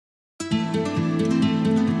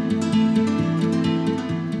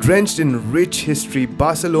Drenched in rich history,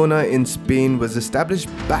 Barcelona in Spain was established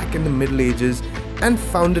back in the Middle Ages and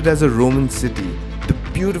founded as a Roman city. The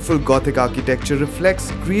beautiful Gothic architecture reflects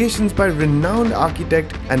creations by renowned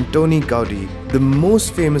architect Antoni Gaudí, the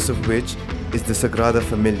most famous of which is the Sagrada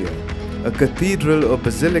Familia, a cathedral or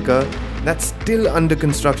basilica that's still under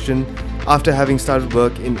construction after having started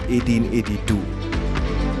work in 1882.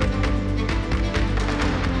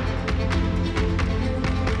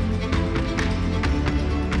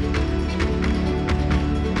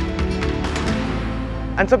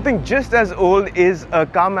 And something just as old is a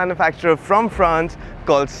car manufacturer from France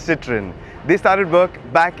called Citroën. They started work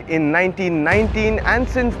back in 1919 and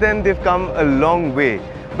since then they've come a long way.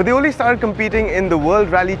 But they only started competing in the World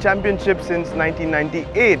Rally Championship since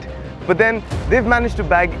 1998. But then they've managed to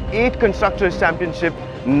bag 8 Constructors' Championship,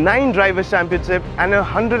 9 Drivers' Championship and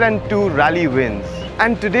 102 rally wins.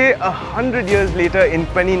 And today, 100 years later in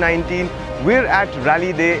 2019, we're at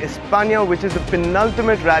Rally de España, which is the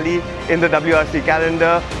penultimate rally in the WRC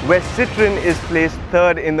calendar, where Citroën is placed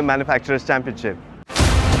 3rd in the Manufacturers' Championship.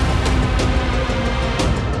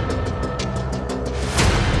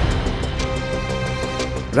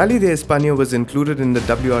 Rally de España was included in the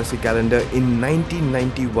WRC calendar in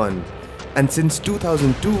 1991, and since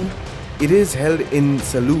 2002, it is held in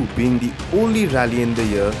Salou, being the only rally in the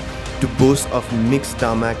year to boast of mixed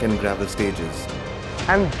tarmac and gravel stages.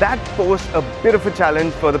 And that posed a bit of a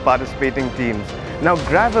challenge for the participating teams. Now,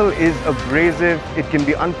 gravel is abrasive, it can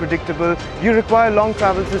be unpredictable, you require long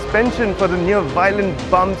travel suspension for the near violent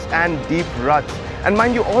bumps and deep ruts. And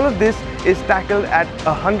mind you, all of this is tackled at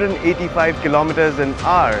 185 kilometers an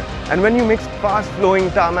hour. And when you mix fast-flowing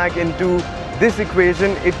tarmac into this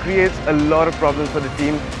equation, it creates a lot of problems for the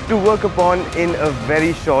team to work upon in a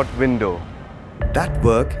very short window. That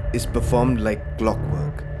work is performed like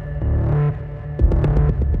clockwork.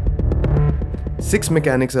 6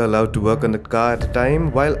 mechanics are allowed to work on the car at a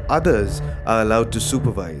time, while others are allowed to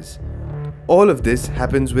supervise. All of this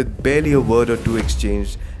happens with barely a word or two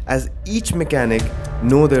exchanged, as each mechanic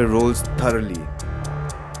know their roles thoroughly.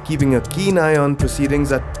 Keeping a keen eye on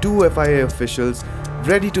proceedings are 2 FIA officials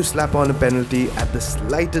ready to slap on a penalty at the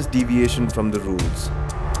slightest deviation from the rules.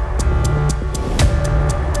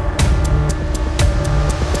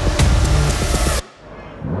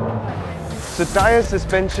 So tires,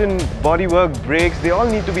 suspension, bodywork, brakes, they all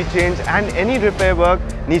need to be changed, and any repair work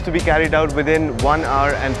needs to be carried out within 1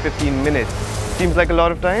 hour and 15 minutes. Seems like a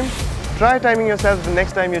lot of time? Try timing yourself the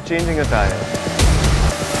next time you're changing a tire.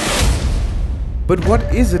 But what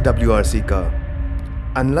is a WRC car?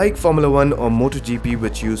 Unlike Formula 1 or MotoGP,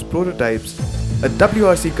 which use prototypes, a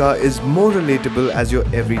WRC car is more relatable as your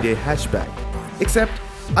everyday hatchback. Except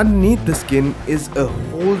underneath the skin is a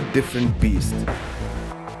whole different beast.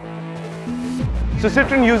 So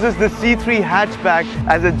Citroën uses the C3 hatchback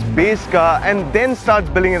as its base car and then starts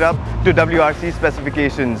building it up to WRC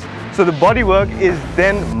specifications. So the bodywork is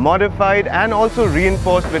then modified and also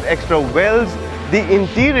reinforced with extra welds. The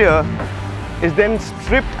interior is then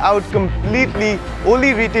stripped out completely,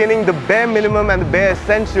 only retaining the bare minimum and the bare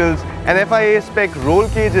essentials. An FIA spec roll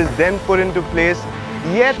cage is then put into place,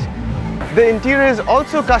 yet the interior is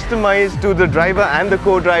also customized to the driver and the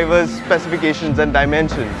co-driver's specifications and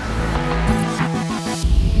dimensions.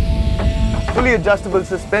 Fully adjustable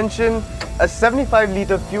suspension, a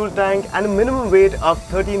 75-litre fuel tank and a minimum weight of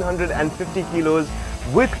 1350 kilos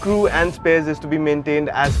with crew and spares is to be maintained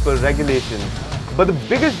as per regulations. But the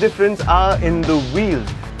biggest difference are in the wheels.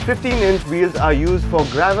 15-inch wheels are used for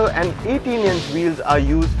gravel and 18-inch wheels are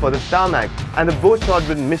used for the tarmac, and they're both shod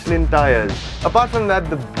with Michelin tires. Apart from that,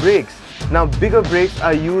 the brakes. Now bigger brakes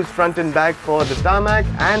are used front and back for the tarmac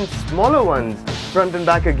and smaller ones front and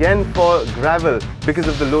back again for gravel because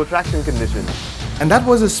of the low traction conditions. And that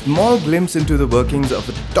was a small glimpse into the workings of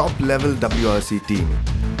a top-level WRC team.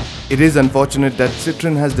 It is unfortunate that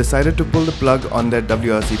Citroën has decided to pull the plug on their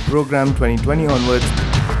WRC program 2020 onwards.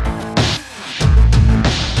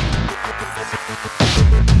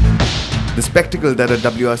 The spectacle that a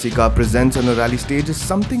WRC car presents on a rally stage is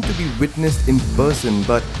something to be witnessed in person,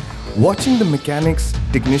 but watching the mechanics,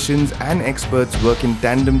 technicians and experts work in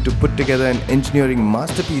tandem to put together an engineering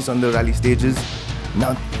masterpiece on the rally stages,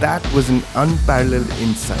 now that was an unparalleled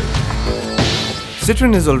insight.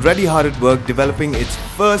 Citroën is already hard at work developing its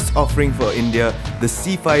first offering for India, the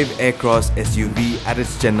C5 Aircross SUV at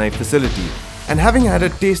its Chennai facility. And having had a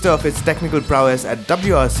taster of its technical prowess at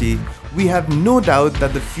WRC, we have no doubt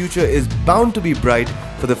that the future is bound to be bright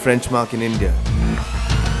for the French marque in India.